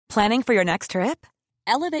Planning for your next trip?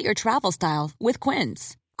 Elevate your travel style with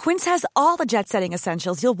Quince. Quince has all the jet-setting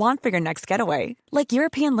essentials you'll want for your next getaway, like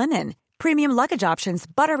European linen, premium luggage options,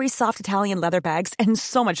 buttery soft Italian leather bags, and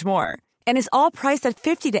so much more. And is all priced at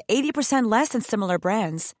 50 to 80% less than similar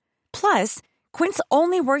brands. Plus, Quince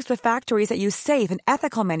only works with factories that use safe and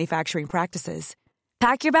ethical manufacturing practices.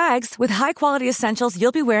 Pack your bags with high-quality essentials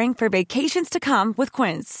you'll be wearing for vacations to come with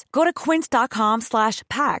Quince. Go to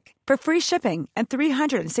quince.com/pack for free shipping and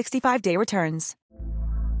 365-day returns.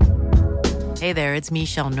 Hey there, it's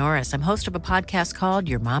Michelle Norris. I'm host of a podcast called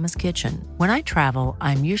Your Mama's Kitchen. When I travel,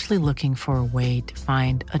 I'm usually looking for a way to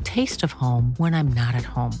find a taste of home when I'm not at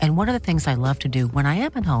home. And one of the things I love to do when I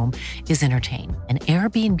am at home is entertain. And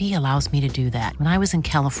Airbnb allows me to do that. When I was in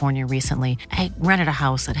California recently, I rented a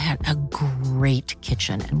house that had a great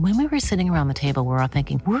kitchen. And when we were sitting around the table, we're all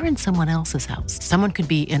thinking, we're in someone else's house. Someone could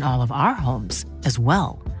be in all of our homes as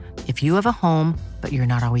well. If you have a home, but you're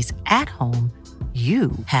not always at home,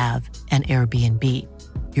 you have an Airbnb.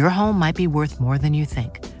 Your home might be worth more than you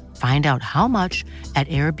think. Find out how much at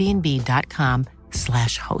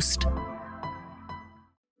airbnb.com/host.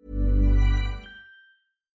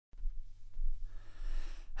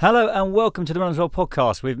 Hello and welcome to the Runners World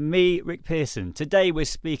podcast with me, Rick Pearson. Today we're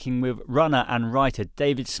speaking with runner and writer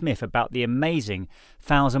David Smith about the amazing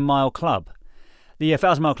 1,000 Mile Club. The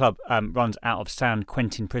 1,000 Mile Club runs out of San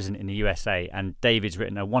Quentin Prison in the USA, and David's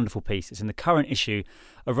written a wonderful piece. It's in the current issue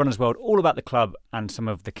of Runner's World, all about the club and some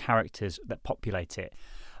of the characters that populate it.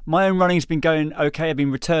 My own running's been going okay. I've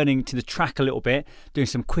been returning to the track a little bit, doing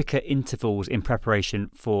some quicker intervals in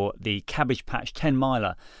preparation for the Cabbage Patch 10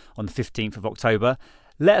 miler on the 15th of October.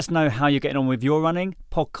 Let us know how you're getting on with your running,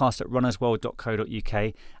 podcast at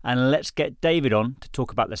runnersworld.co.uk, and let's get David on to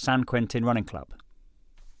talk about the San Quentin Running Club.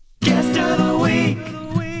 Guest of the week,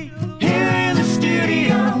 here in the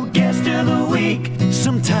studio. Guest of the week,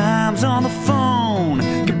 sometimes on the phone.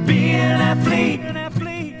 Could be an athlete,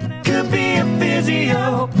 could be a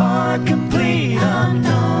physio, or a complete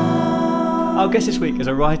unknown. Our guest this week is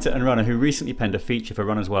a writer and runner who recently penned a feature for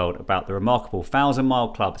Runner's World about the remarkable 1,000 Mile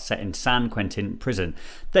Club set in San Quentin Prison.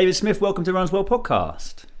 David Smith, welcome to Runner's World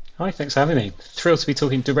podcast. Hi, thanks for having me. Thrilled to be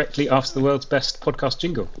talking directly after the world's best podcast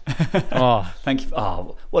jingle. Oh, thank you.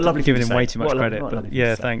 Oh, what lovely. Giving him way too much credit, but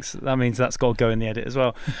yeah, thanks. That means that's got to go in the edit as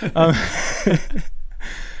well.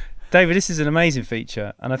 David, this is an amazing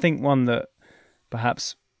feature, and I think one that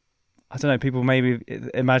perhaps, I don't know, people maybe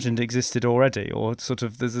imagined existed already, or sort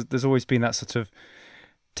of there's always been that sort of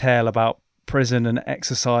tale about prison and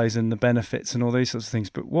exercise and the benefits and all these sorts of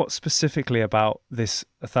things. But what specifically about this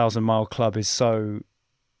 1,000 Mile Club is so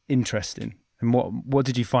interesting, and what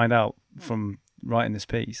did you find out from writing this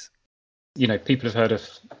piece? You know, people have heard of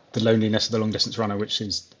The Loneliness of the Long Distance Runner, which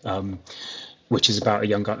is about a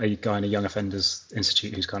guy in a young offenders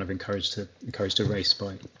institute who's kind of encouraged to race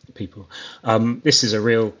by people. This is a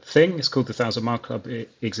real thing. It's called the 1,000 Mile Club.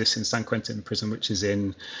 It exists in San Quentin Prison, which is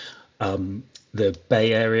in the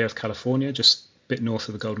Bay Area of California, just a bit north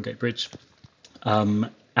of the Golden Gate Bridge. And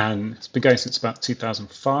it's been going since about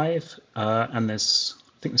 2005, and I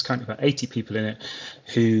think there's currently about 80 people in it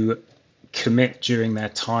who commit during their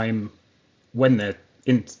time when they're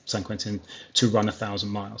in San Quentin to run 1,000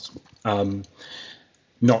 miles.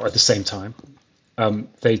 Not at the same time.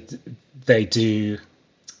 They do.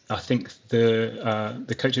 I think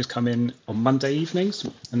the coaches come in on Monday evenings,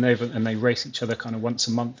 and they race each other kind of once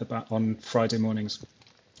a month on Friday mornings.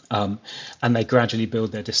 And they gradually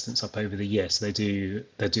build their distance up over the year. So they do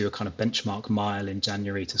a kind of benchmark mile in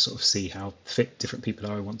January to sort of see how fit different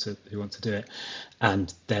people are who want to do it,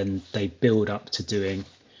 and then they build up to doing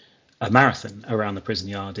a marathon around the prison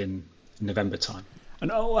yard in November time.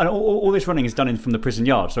 And all this running is done from the prison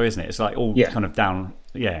yard, so isn't it? It's like all kind of down.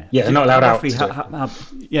 Yeah. Yeah, they're not allowed out. Right.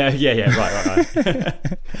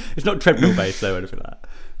 It's not treadmill based though, or anything like that.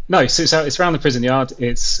 No, so it's around the prison yard.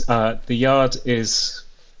 It's the yard is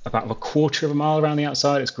about a quarter of a mile around the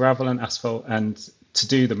outside. It's gravel and asphalt, and to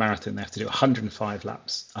do the marathon they have to do 105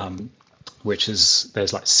 laps,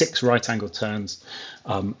 there's like 6 right angle turns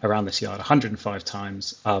around this yard 105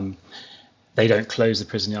 times. They don't close the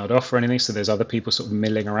prison yard off or anything, so there's other people sort of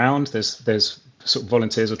milling around. There's sort of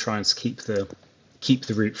volunteers will try and keep the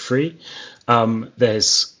route free.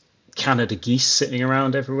 There's Canada geese sitting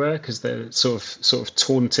around everywhere because they're sort of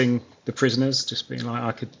taunting the prisoners, just being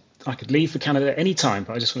like, I could leave for Canada any time,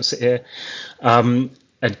 but I just want to sit here, and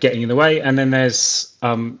getting in the way. And then there's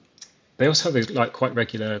they also have these like quite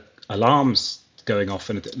regular alarms going off,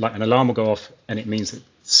 and like an alarm will go off, and it means that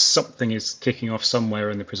something is kicking off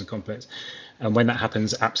somewhere in the prison complex. And when that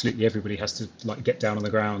happens, absolutely everybody has to like get down on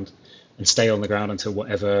the ground and stay on the ground until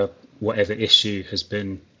whatever issue has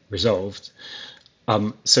been resolved.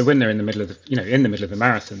 So when they're in the middle of the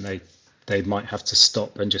marathon, they might have to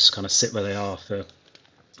stop and just kind of sit where they are for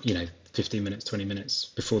 15 minutes, 20 minutes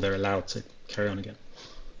before they're allowed to carry on again.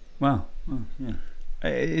 Wow. Oh, yeah.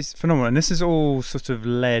 It's phenomenal, and this is all sort of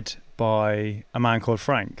led by a man called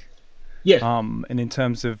Frank. Yeah. And in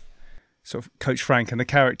terms of sort of Coach Frank and the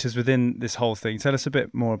characters within this whole thing, tell us a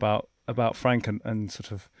bit more about Frank and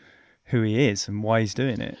sort of who he is and why he's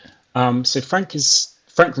doing it. So Frank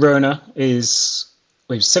Rohner is.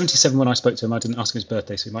 Well, he was 77 when I spoke to him. I didn't ask him his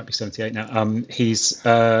birthday, so he might be 78 now. He's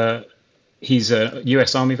a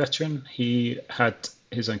US Army veteran. He had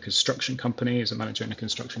his own construction company. He was a manager in a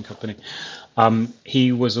construction company.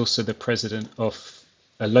 He was also the president of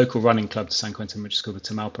a local running club to San Quentin, which is called the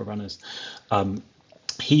Tamalpa Runners.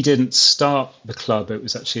 He didn't start the club. It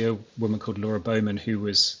was actually a woman called Laura Bowman who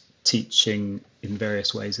was teaching in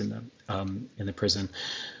various ways in the prison.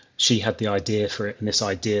 She had the idea for it, and this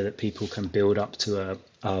idea that people can build up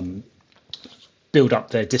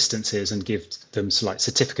their distances and give them like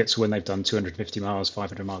certificates when they've done 250 miles,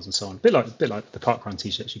 500 miles, and so on. A bit like the parkrun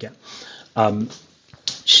t-shirts you get.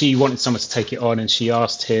 She wanted someone to take it on, and she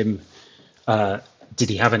asked him, did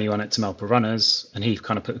he have anyone at Tamalpa Runners? And he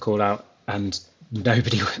kind of put the call out, and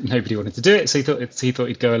nobody wanted to do it. So he thought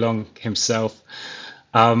he'd go along himself.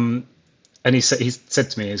 And he said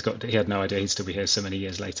to me he had no idea he'd still be here so many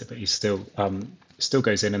years later, but he still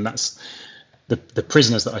goes in, and that's the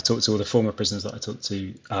prisoners that I talked to, or the former prisoners that I talked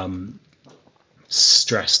to,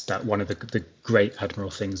 stressed that one of the great admirable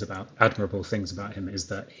things about him is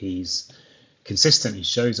that he's consistent. He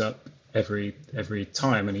shows up every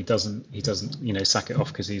time, and he doesn't sack it off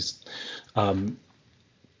because he's not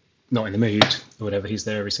in the mood or whatever. He's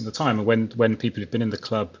there every single time, and when people who've been in the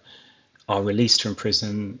club are released from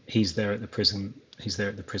prison, he's there at the prison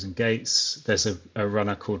gates. There's a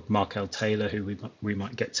runner called Markel Taylor who we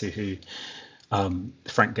might get to, who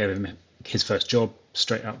Frank gave him his first job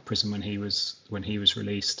straight out of prison when he was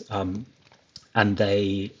released, and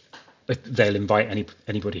they'll invite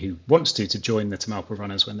anybody who wants to join the Tamalpa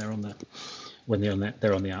Runners when they're on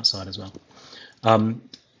the outside as well.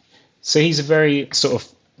 So he's a very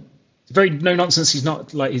no nonsense. He's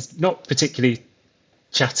not particularly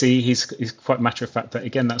chatty. He's quite matter of fact, but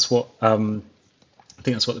again, that's what I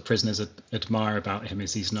think that's what the prisoners admire about him,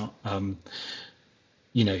 is he's not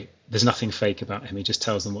there's nothing fake about him. He just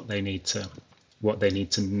tells them what they need to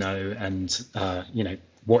know, and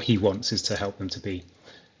what he wants is to help them to be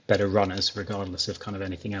better runners, regardless of kind of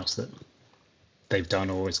anything else that they've done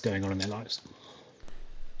or is going on in their lives.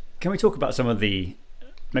 Can we talk about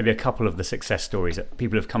maybe a couple of the success stories that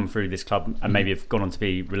people have come through this club and maybe have gone on to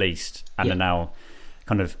be released and are now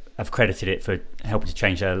kind of have credited it for helping to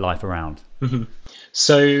change their life around? Mm-hmm.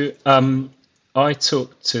 So I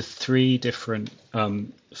talked to 3 different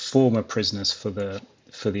former prisoners for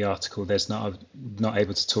the article. I'm not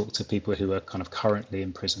able to talk to people who are kind of currently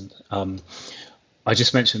imprisoned. I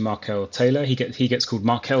just mentioned Markel Taylor. He gets called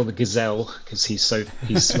Markel the Gazelle because he's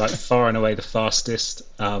like far and away the fastest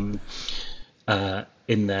in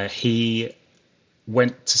there. He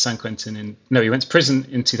went to San Quentin he went to prison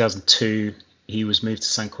in 2002. He was moved to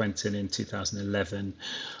San Quentin in 2011,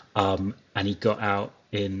 and he got out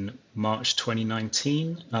in March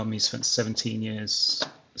 2019. He spent 17 years,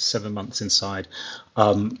 7 months inside.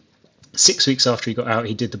 6 weeks after he got out,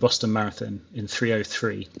 he did the Boston Marathon in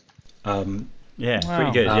 3:03.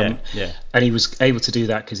 Pretty good. Yeah. And he was able to do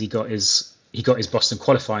that because he got his Boston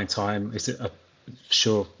qualifying time. I'm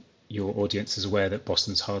sure your audience is aware that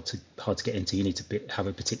Boston's hard to get into. You need to have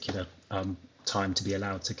a particular time to be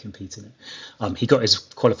allowed to compete in it. He got his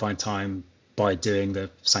qualifying time by doing the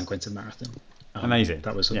San Quentin Marathon. Amazing.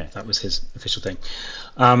 That was his official thing.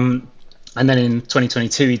 And then in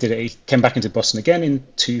 2022 he did it. He came back into Boston again in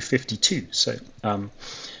 2:52. So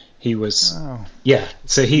he was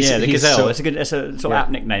So he's the Gazelle. It's a sort of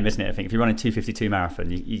apt nickname, isn't it? I think if you run a 2:52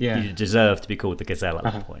 marathon, you deserve to be called the Gazelle at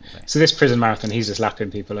that point. So this prison marathon, he's just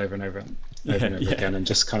lapping people over and over again, and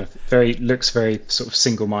just kind of looks very sort of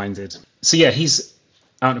single-minded. So he's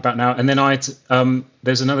out and about now. And then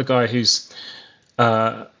there's another guy who's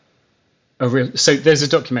so there's a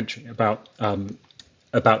documentary about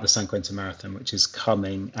the San Quentin Marathon, which is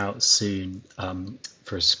coming out soon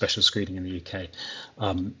for a special screening in the UK,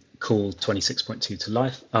 called 26.2 to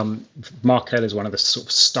Life. Markel is one of the sort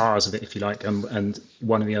of stars of it, if you like, and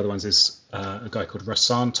one of the other ones is a guy called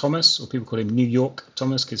Rahsaan Thomas, or people call him New York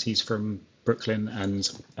Thomas because he's from Brooklyn and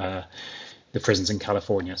the prison's in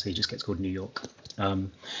California, so he just gets called New York.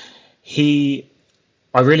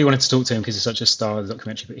 I really wanted to talk to him because he's such a star of the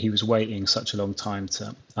documentary, but he was waiting such a long time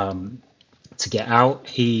to get out.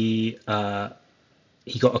 He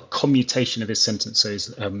he got a commutation of his sentence, so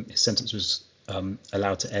his sentence was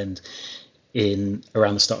allowed to end in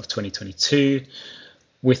around the start of 2022.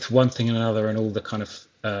 With one thing and another, and all the kind of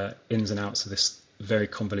ins and outs of this very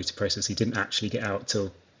convoluted process, he didn't actually get out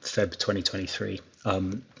till Feb 2023.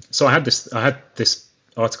 So I had this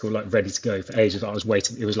article like ready to go for ages. I was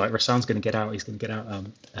waiting. It was like, Rassan's going to get out. He's going to get out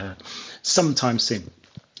sometime soon.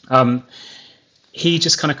 He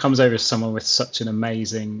just kind of comes over as someone with such an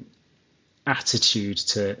amazing attitude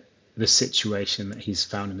to the situation that he's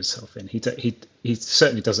found himself in. He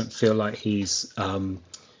certainly doesn't feel like he's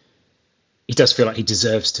he does feel like he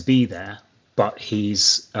deserves to be there, but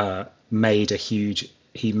he's made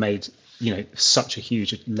such a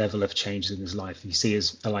huge level of changes in his life. You see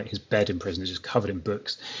his bed in prison is just covered in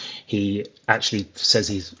books. He actually says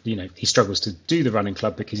he struggles to do the running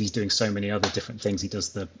club because he's doing so many other different things. He does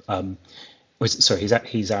the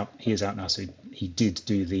he is out now. So he did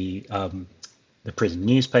do the prison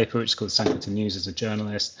newspaper, which is called the San Quentin News, as a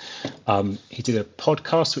journalist. He did a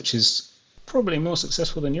podcast, which is probably more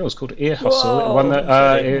successful than yours, called Ear Hustle.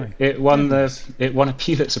 Whoa, it won a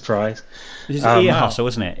Pulitzer Prize. This is Ear Hustle,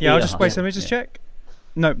 isn't it? Yeah, Ear I'll just wait. Hustle. Let me just check.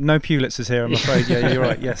 No Pulitzers here, I'm afraid. Yeah, you're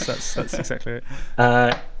right. Yes, that's exactly it.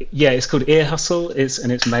 It's called Ear Hustle.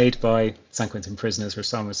 It's made by San Quentin prisoners.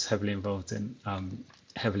 Rassan was heavily involved in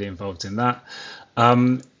that.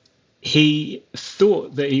 He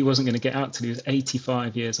thought that he wasn't going to get out till he was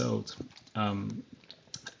 85 years old,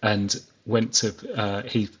 and went to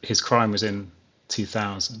his crime was in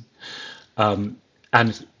 2000, and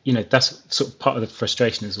that's sort of part of the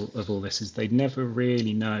frustration of all this, is they never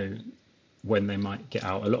really know when they might get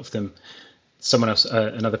out. A lot of them, someone else,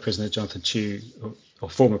 another prisoner, Jonathan Chu, or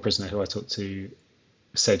former prisoner who I talked to,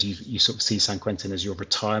 said you sort of see San Quentin as your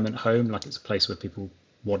retirement home, like it's a place where people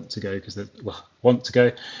want to go because they want to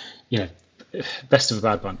go. Best of a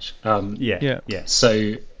bad bunch.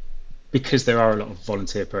 So because there are a lot of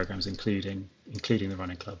volunteer programs, including the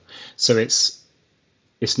running club, so it's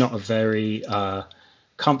not a very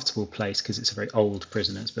comfortable place because it's a very old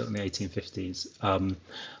prison. It's built in the 1850s,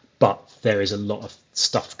 but there is a lot of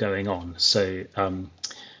stuff going on. So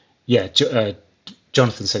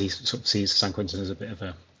Jonathan said he sort of sees San Quentin as a bit of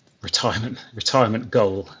a retirement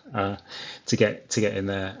goal to get in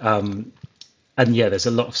there. And there's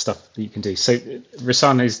a lot of stuff that you can do. So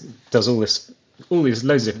Rassan does all these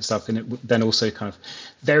loads of different stuff, and it then also kind of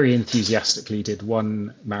very enthusiastically did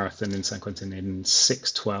one marathon in San Quentin in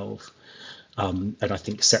 6:12, and I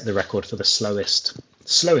think set the record for the slowest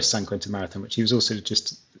San Quentin marathon, which he was also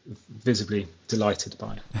just visibly delighted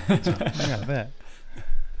by. Yeah, I bet.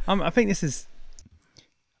 I think this is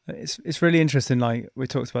it's really interesting. Like we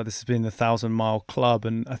talked about, this as being the 1,000-mile club,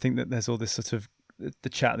 and I think that there's all this sort of the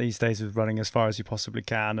chat these days of running as far as you possibly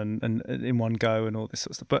can and in one go and all this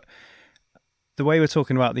sort of stuff. But the way we're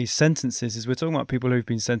talking about these sentences is we're talking about people who've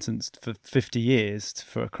been sentenced for 50 years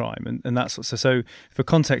for a crime, and that's so for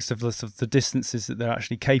context of the distances that they're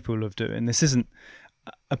actually capable of doing, this isn't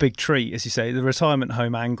a big treat, as you say. The retirement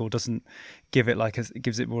home angle doesn't give it it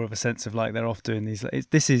gives it more of a sense of like they're off doing these.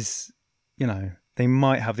 This is, they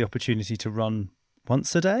might have the opportunity to run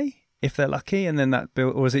once a day if they're lucky, and then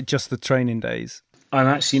or is it just the training days? I'm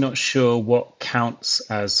actually not sure what counts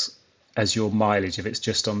as your mileage, if it's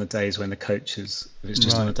just on the days when the coaches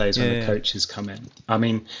come in. I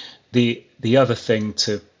mean, the other thing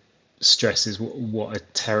to stress is what a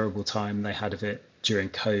terrible time they had of it during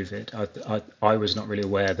COVID. I was not really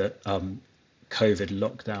aware that COVID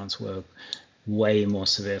lockdowns were way more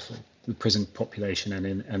severe for the prison population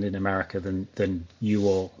and in America than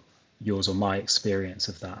yours or my experience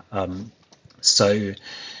of that. So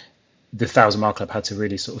the 1,000-mile club had to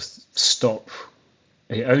really sort of stop.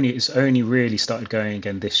 It's only really started going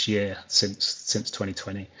again this year since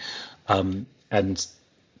 2020, and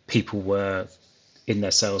people were in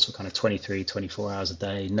their cells for kind of 23, 24 hours a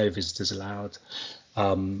day, no visitors allowed.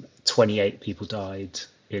 28 people died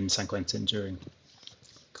in San Quentin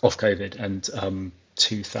of COVID, and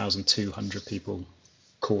 2,200 people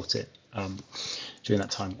caught it during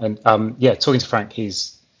that time. And talking to Frank, he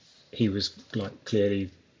was like clearly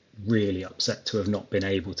really upset to have not been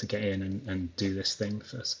able to get in and do this thing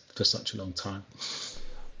for such a long time.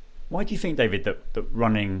 Why do you think, David, that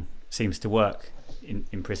running seems to work in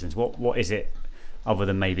prisons? What is it, other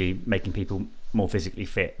than maybe making people more physically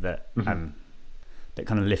fit, that that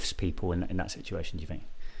kind of lifts people in that situation, do you think?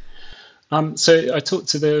 So I talked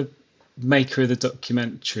to the maker of the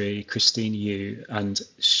documentary, Christine Yu, and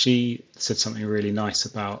she said something really nice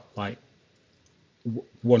about like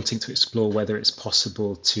wanting to explore whether it's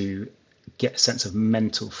possible to get a sense of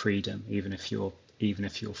mental freedom even if you're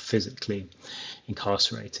physically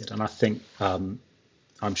incarcerated. And I think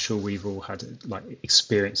I'm sure we've all had like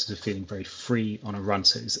experiences of feeling very free on a run.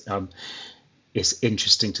 So it's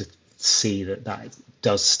interesting to see that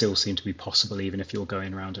does still seem to be possible, even if you're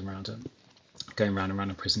going round and round a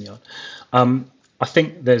prison yard. I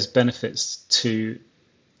think there's benefits to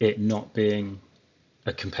it not being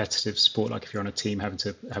a competitive sport. Like if you're on a team, having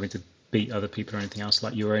to beat other people or anything else,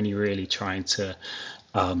 like you're only really trying to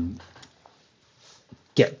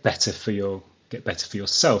get better for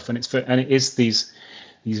yourself, and it is these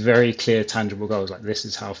very clear, tangible goals. Like this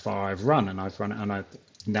is how far I've run, and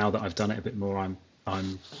now that I've done it a bit more,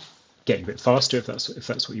 I'm getting a bit faster if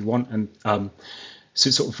that's what you want, and so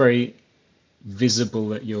it's sort of very visible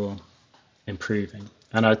that you're improving.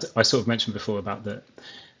 And I sort of mentioned before about that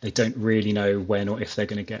they don't really know when or if they're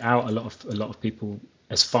going to get out. A lot of people,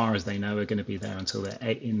 as far as they know, are going to be there until they're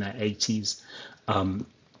in their 80s.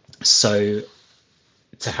 So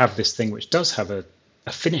to have this thing which does have a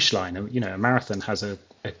finish line, a marathon has a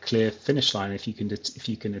clear finish line. If you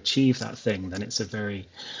can achieve that thing, then it's a very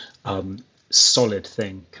solid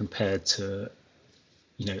thing compared to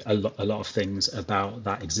a lot of things about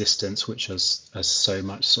that existence which is so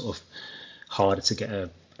much sort of harder to get a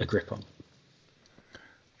grip on.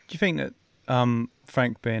 Do you think that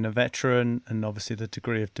Frank, being a veteran, and obviously the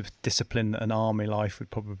degree of discipline that an army life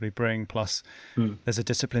would probably bring, plus there's a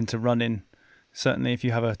discipline to running, certainly if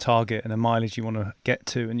you have a target and a mileage you want to get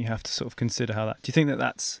to, and you have to sort of consider how that, do you think that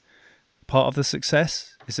that's part of the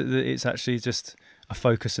success? Is it that it's actually just a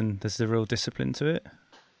focus and there's the real discipline to it?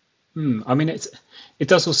 I mean, it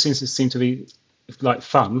does all seem to be like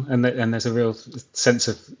fun, and there's a real sense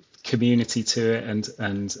of community to it,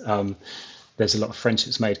 and there's a lot of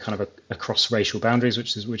friendships made kind of across racial boundaries,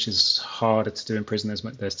 which is harder to do in prison.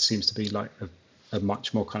 There seems to be like a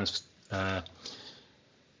much more kind of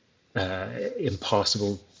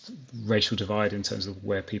impassable racial divide in terms of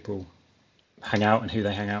where people hang out and who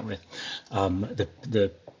they hang out with.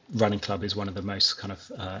 The running club is one of the most kind of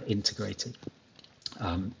integrated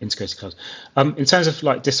clubs. In terms of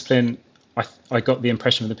like discipline, I got the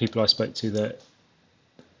impression from the people I spoke to that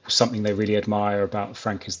something they really admire about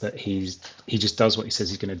Frank is that he just does what he says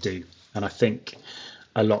he's going to do. And I think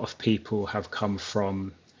a lot of people have come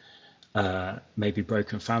from maybe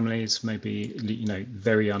broken families, maybe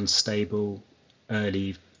very unstable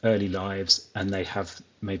early lives, and they have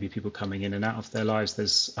maybe people coming in and out of their lives.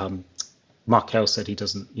 There's Mark Hale said he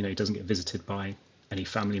doesn't get visited by any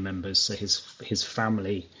family members, so his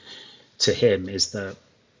family to him are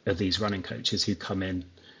these running coaches who come in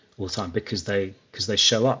all the time because they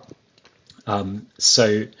show up.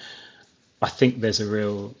 So I think there's a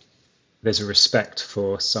respect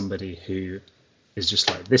for somebody who is just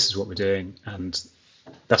like, this is what we're doing, and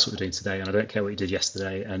that's what we're doing today, and I don't care what you did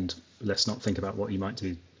yesterday, and let's not think about what you might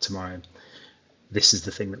do tomorrow. This is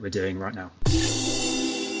the thing that we're doing right now.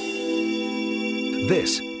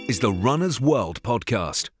 This is the Runner's World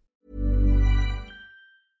podcast.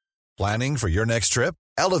 Planning for your next trip?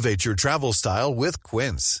 Elevate your travel style with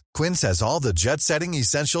Quince. Quince has all the jet-setting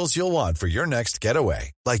essentials you'll want for your next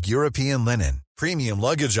getaway, like European linen, premium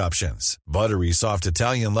luggage options, buttery soft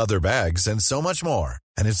Italian leather bags, and so much more.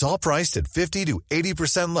 And it's all priced at 50 to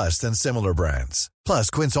 80% less than similar brands. Plus,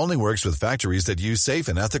 Quince only works with factories that use safe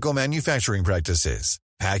and ethical manufacturing practices.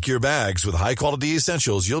 Pack your bags with high-quality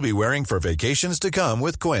essentials you'll be wearing for vacations to come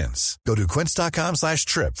with Quince. Go to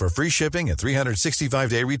quince.com/trip for free shipping and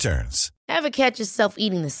 365-day returns. Ever catch yourself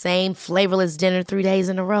eating the same flavorless dinner 3 days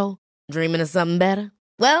in a row? Dreaming of something better?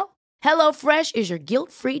 Well, HelloFresh is your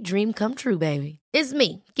guilt-free dream come true, baby. It's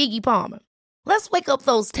me, Keke Palmer. Let's wake up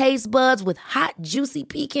those taste buds with hot, juicy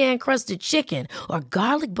pecan-crusted chicken or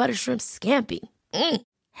garlic butter shrimp scampi.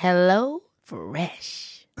 Hello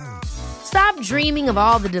Fresh. Stop dreaming of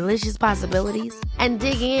all the delicious possibilities and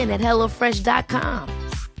dig in at HelloFresh.com.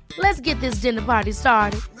 Let's get this dinner party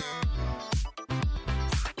started.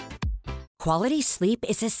 Quality sleep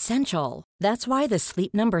is essential. That's why the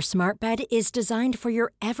Sleep Number Smart Bed is designed for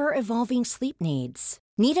your ever-evolving sleep needs.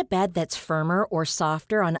 Need a bed that's firmer or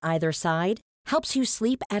softer on either side? Helps you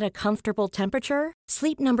sleep at a comfortable temperature?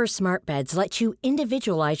 Sleep Number Smart Beds let you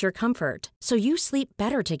individualize your comfort, so you sleep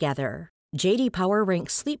better together. J.D. Power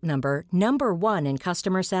ranks Sleep Number number 1 in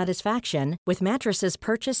customer satisfaction with mattresses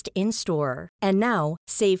purchased in-store. And now,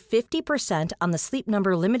 save 50% on the Sleep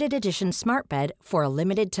Number Limited Edition Smart Bed for a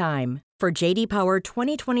limited time. For J.D. Power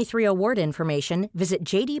 2023 award information, visit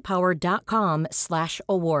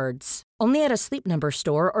jdpower.com/awards. Only at a Sleep Number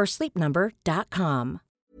store or sleepnumber.com.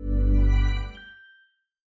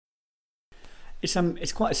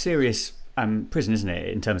 It's quite a serious prison, isn't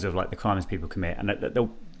it, in terms of like the crimes people commit, and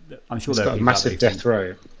I'm sure it's there got are a massive death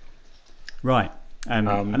row. Right. And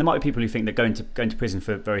there might be people who think that going to prison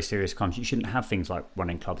for very serious crimes, you shouldn't have things like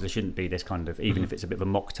running clubs. There shouldn't be this kind of, even if it's a bit of a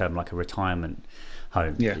mock term like a retirement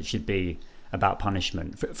home. Yeah. It should be about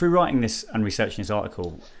punishment. Through writing this and researching this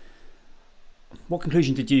article, what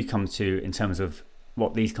conclusion did you come to in terms of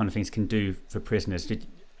what these kind of things can do for prisoners?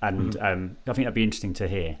 I think that'd be interesting to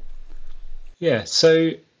hear. Yeah,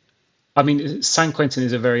 so I mean, San Quentin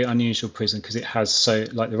is a very unusual prison because it has the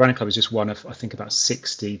running club is just one of, I think, about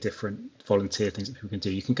 60 different volunteer things that people can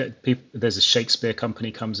do. You can get people, there's a Shakespeare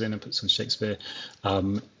company comes in and puts on Shakespeare.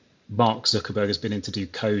 Mark Zuckerberg has been in to do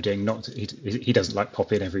coding. He doesn't like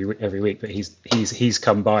pop in every week, but he's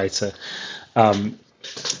come by to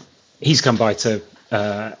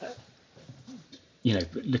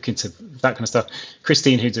look into that kind of stuff.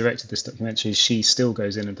 Christine, who directed this documentary, she still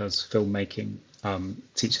goes in and does filmmaking,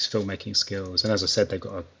 teaches filmmaking skills. And as I said, they've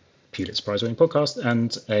got a Pulitzer Prize winning podcast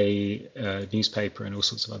and a newspaper and all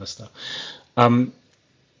sorts of other stuff.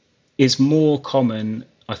 It's more common,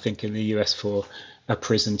 I think, in the US for a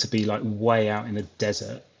prison to be like way out in the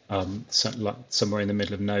desert, somewhere in the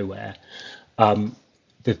middle of nowhere.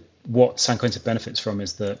 What San Quentin benefits from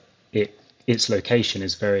is that its location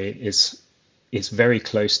is very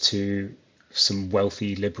close to some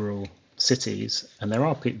wealthy liberal cities, and there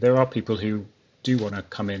are people who do want to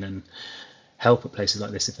come in and help at places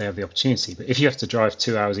like this if they have the opportunity. But if you have to drive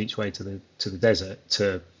 2 hours each way to the desert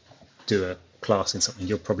to do a class in something,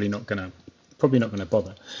 you're probably not gonna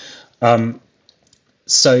bother.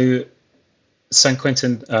 So San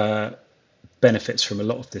Quentin benefits from a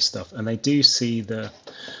lot of this stuff, and they do see the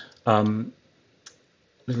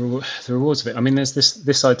rewards of it. I mean, there's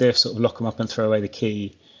this idea of sort of lock them up and throw away the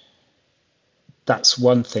key. That's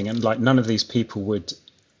one thing, and like none of these people would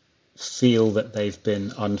feel that they've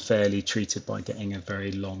been unfairly treated by getting a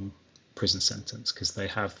very long prison sentence, because they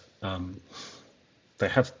have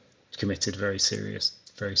committed very serious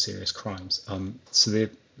crimes. So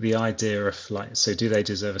the idea of so do they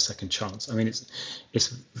deserve a second chance? I mean, it's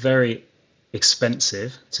very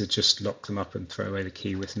expensive to just lock them up and throw away the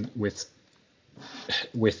key with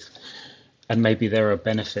and maybe there are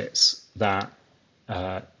benefits that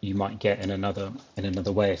you might get in another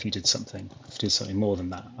way if you did something more than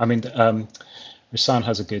that. I mean, Rasan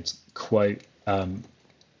has a good quote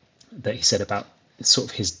that he said about sort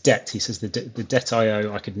of his debt. He says the debt I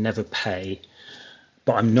owe I could never pay,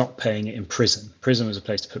 but I'm not paying it in prison. Prison was a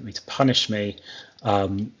place to put me, to punish me,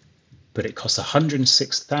 but it costs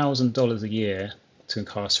 $106,000 a year to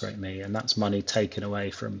incarcerate me, and that's money taken away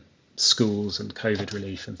from schools and COVID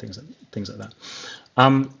relief and things like that.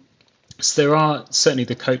 So there are certainly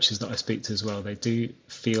the coaches that I speak to as well. They do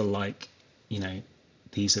feel like,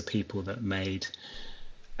 these are people that made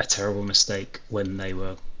a terrible mistake when they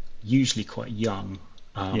were usually quite young.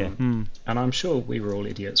 And I'm sure we were all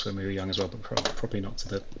idiots when we were young as well, but probably not to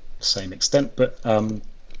the same extent. But I'm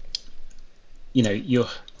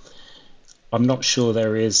not sure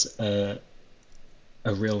there is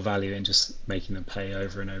a real value in just making them pay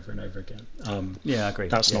over and over and over again. I agree.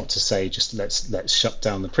 That's not to say just let's shut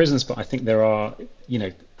down the prisons, but I think there are,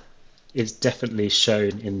 it's definitely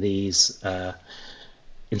shown in these, from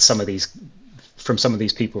some of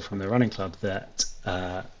these people from the running club that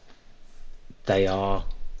they are,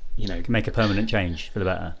 can make a permanent change for the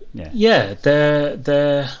better.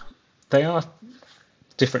 They are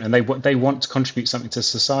different, and they want to contribute something to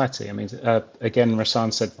society. I mean, again,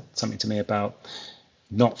 Rasan said something to me about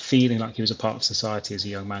not feeling like he was a part of society as a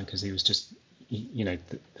young man, because he was just, the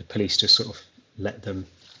police just sort of let them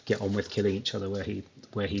get on with killing each other where he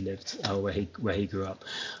lived, or where he grew up.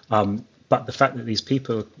 But the fact that these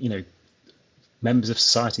people, members of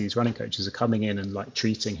society, these running coaches, are coming in and like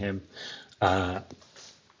treating him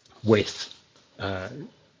with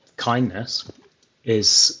kindness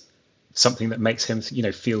is something that makes him,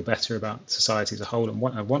 feel better about society as a whole, and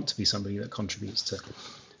want to be somebody that contributes to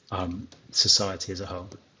society as a whole.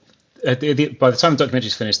 By the time the documentary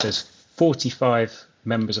is finished, there's 45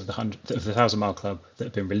 members of the 1,000 Mile Club that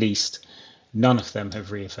have been released. None of them have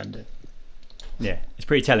reoffended. Yeah, it's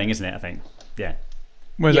pretty telling, isn't it? I think. Yeah.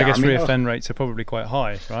 Whereas I guess reoffend rates are probably quite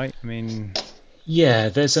high, right? I mean. Yeah,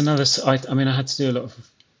 there's another. I had to do a lot of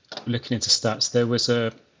looking into stats. There was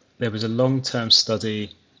a long-term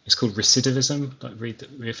study. It's called recidivism, like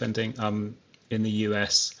reoffending, in the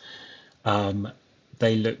US.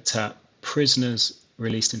 They looked at prisoners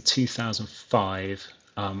released in 2005.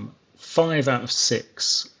 5 out of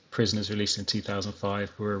 6 prisoners released in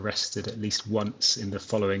 2005 were arrested at least once in the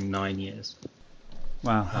following 9 years.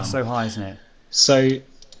 Wow, that's so high, isn't it? So,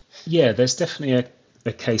 yeah, there's definitely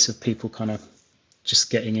a case of people kind of just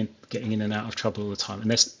getting in and out of trouble all the time. And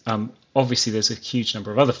there's obviously there's a huge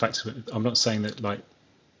number of other factors. I'm not saying that like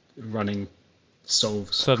running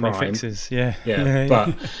solves suddenly crime. Fixes,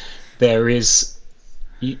 but there is,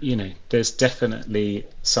 you know, there's definitely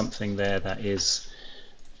something there that is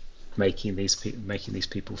making these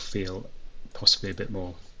people feel possibly a bit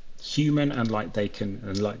more human, and like they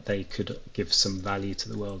could give some value to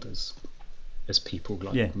the world as people,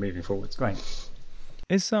 like moving forward. Great.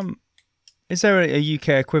 Is there a UK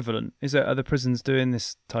equivalent? Is there other prisons doing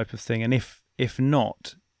this type of thing? And if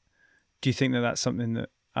not, do you think that that's something that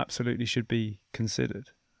absolutely should be considered?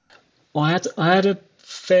 Well, I had a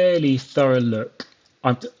fairly thorough look.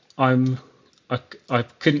 I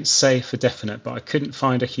couldn't say for definite, but I couldn't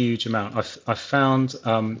find a huge amount. I found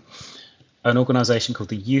an organisation called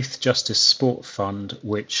the Youth Justice Sport Fund,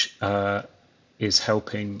 which is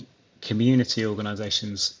helping community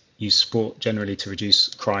organisations use sport generally to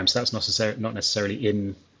reduce crime. So that's not necessarily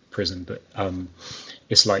in prison, but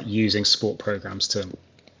it's like using sport programs to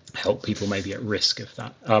help people maybe at risk of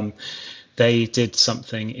that. They did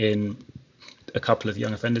something in a couple of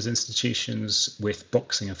young offenders institutions with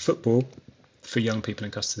boxing and football for young people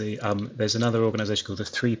in custody. There's another organisation called the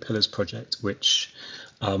Three Pillars Project, which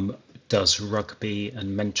does rugby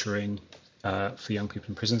and mentoring for young people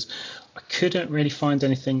in prisons. I couldn't really find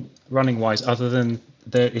anything running wise other than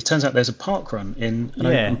it turns out there's a park run in an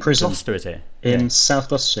open prison. Gloucester, is it? In South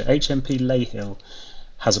Gloucestershire. HMP Leyhill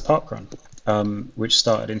has a park run, which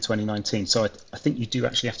started in 2019. So I think you do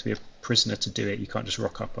actually have to be a prisoner to do it. You can't just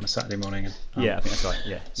rock up on a Saturday morning. And, I think that's right.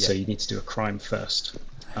 Yeah. So you need to do a crime first.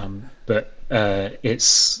 But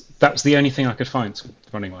that's the only thing I could find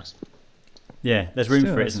running wise. Yeah, there's room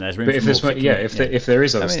for it, isn't there? There's room but if there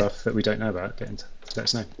is other mean, stuff that we don't know about, let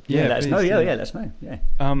us know. Let us know. Let us know. Yeah.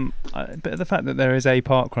 But the fact that there is a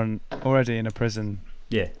park run already in a prison,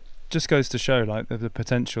 just goes to show like the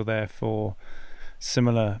potential there for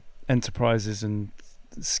similar enterprises and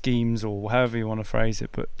schemes, or however you want to phrase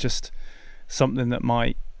it, but just something that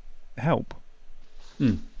might help.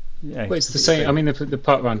 Yeah, well, it's the same. I mean, the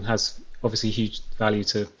park run has obviously huge value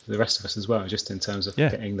to the rest of us as well, just in terms of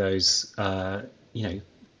getting those,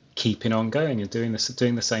 keeping on going and doing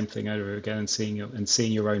the same thing over again, and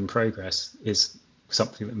seeing your own progress is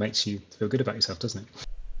something that makes you feel good about yourself, doesn't it?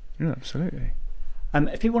 Yeah, absolutely.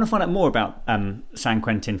 If people want to find out more about San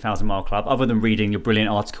Quentin 1,000 Mile Club, other than reading your brilliant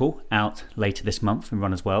article out later this month in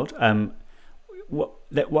Runner's World,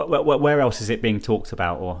 where else is it being talked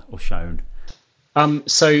about or shown?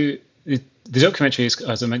 So the documentary is,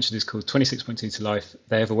 as I mentioned, is called 26.2 to Life.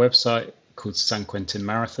 They have a website called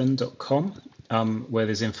sanquentinmarathon.com, where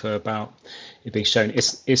there's info about it being shown.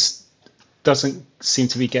 It doesn't seem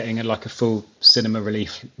to be getting a full cinema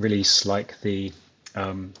release like the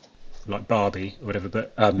like Barbie or whatever,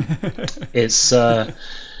 but it's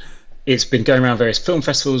been going around various film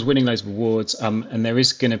festivals, winning loads of awards, and there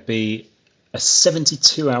is going to be a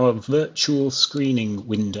 72-hour virtual screening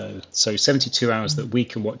window, so 72 hours that we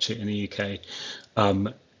can watch it in the UK,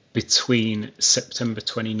 between September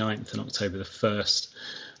 29th and October the 1st.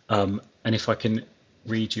 And if I can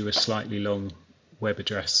read you a slightly long web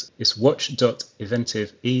address, it's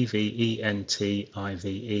watch.eventive,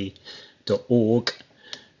 eventive.org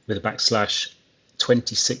with a /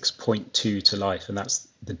 26.2 to life, and that's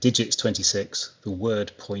the digits 26, the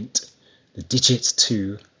word point, the digits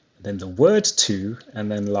 2, then the word 2,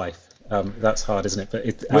 and then life. That's hard, isn't it? But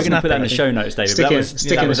we're going to put that in the show notes, David.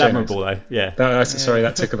 That was admirable, though. Yeah. Sorry,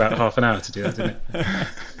 that took about half an hour to do that, didn't it?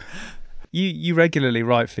 You regularly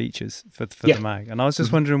write features for the mag, and I was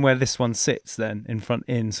just wondering where this one sits then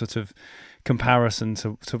in sort of comparison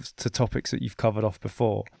to topics that you've covered off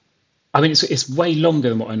before. I mean, it's way longer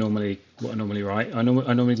than what I normally write. I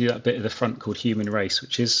normally do that bit at the front called Human Race,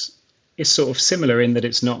 which is sort of similar in that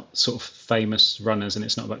it's not sort of famous runners and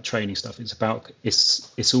it's not about training stuff.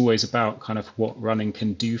 It's always about kind of what running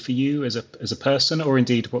can do for you as a person, or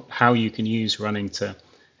indeed how you can use running to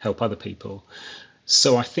help other people.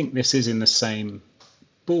 So I think this is in the same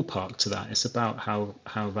ballpark to that. It's about how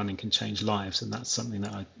running can change lives, and that's something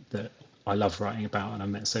that I love writing about. And I've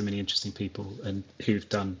met so many interesting people and who've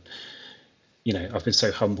done. I've been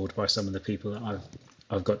so humbled by some of the people that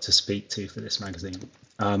I've got to speak to for this magazine.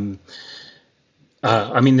 I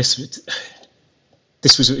mean, this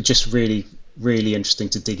was just really, really interesting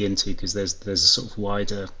to dig into, because there's a sort of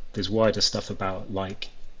wider stuff about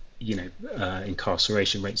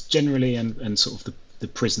incarceration rates generally, and sort of the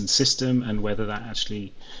prison system, and whether that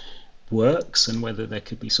actually works, and whether there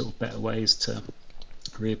could be sort of better ways to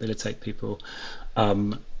rehabilitate people.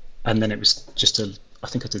 And then it was just I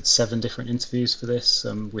think I did 7 different interviews for this.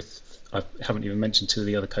 I haven't even mentioned 2 of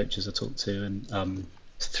the other coaches I talked to, and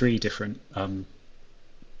 3 different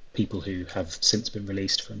people who have since been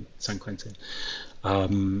released from San Quentin.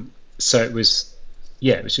 So it was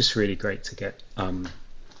just really great to get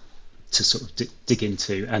to sort of dig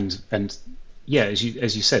into, and yeah, as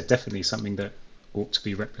you said, definitely something that ought to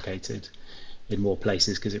be replicated in more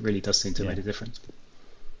places, because it really does seem to make a difference.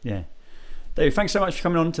 Yeah. Dave, thanks so much for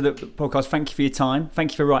coming on to the podcast. Thank you for your time.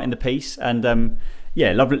 Thank you for writing the piece, and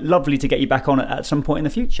lovely to get you back on at some point in the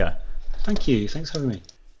future. Thank you. Thanks for having me.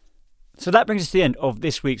 So that brings us to the end of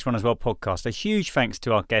this week's Runners World podcast. A huge thanks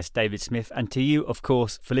to our guest, David Smith, and to you, of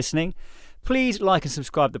course, for listening. Please like and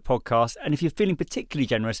subscribe to the podcast, and if you're feeling particularly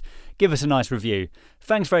generous, give us a nice review.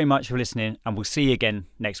 Thanks very much for listening, and we'll see you again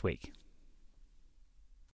next week.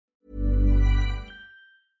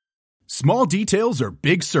 Small details are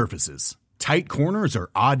big surfaces. Tight corners are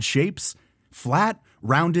odd shapes. Flat,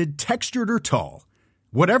 rounded, textured, or tall.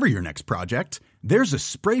 Whatever your next project, there's a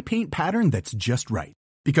spray paint pattern that's just right.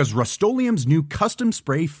 Because Rust-Oleum's new Custom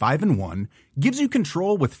Spray 5-in-1 gives you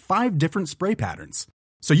control with 5 different spray patterns.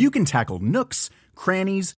 So you can tackle nooks,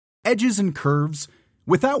 crannies, edges, and curves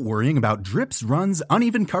without worrying about drips, runs,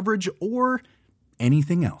 uneven coverage, or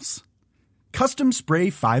anything else. Custom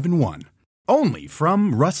Spray 5-in-1. Only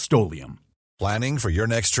from Rust-Oleum. Planning for your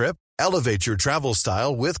next trip? Elevate your travel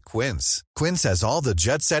style with Quince. Quince has all the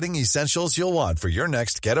jet-setting essentials you'll want for your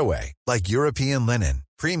next getaway, like European linen,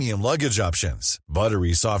 premium luggage options,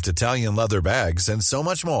 buttery soft Italian leather bags, and so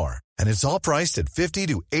much more. And it's all priced at 50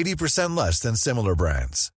 to 80% less than similar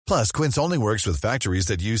brands. Plus, Quince only works with factories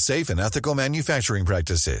that use safe and ethical manufacturing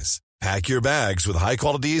practices. Pack your bags with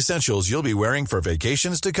high-quality essentials you'll be wearing for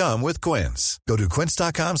vacations to come with Quince. Go to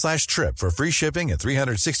quince.com/trip for free shipping and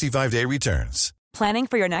 365-day returns. Planning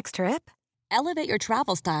for your next trip? Elevate your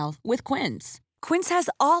travel style with Quince. Quince has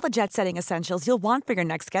all the jet-setting essentials you'll want for your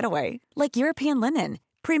next getaway, like European linen,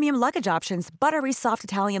 premium luggage options, buttery soft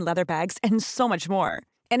Italian leather bags, and so much more.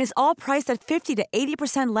 And is all priced at 50 to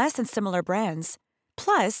 80% less than similar brands.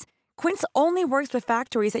 Plus, Quince only works with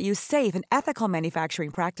factories that use safe and ethical manufacturing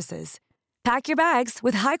practices. Pack your bags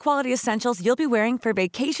with high-quality essentials you'll be wearing for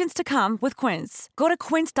vacations to come with Quince. Go to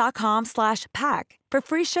quince.com/pack for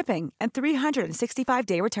free shipping and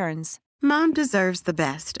 365-day returns. Mom deserves the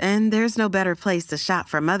best, and there's no better place to shop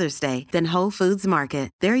for Mother's Day than Whole Foods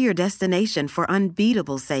Market. They're your destination for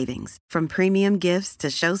unbeatable savings, from premium gifts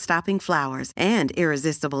to show-stopping flowers and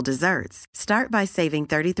irresistible desserts. Start by saving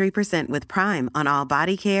 33% with Prime on all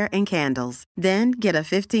body care and candles. Then get a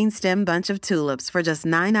 15-stem bunch of tulips for just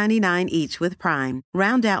 $9.99 each with Prime.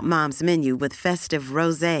 Round out Mom's menu with festive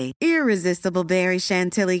rosé, irresistible berry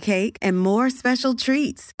chantilly cake, and more special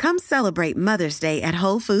treats. Come celebrate Mother's Day at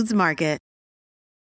Whole Foods Market.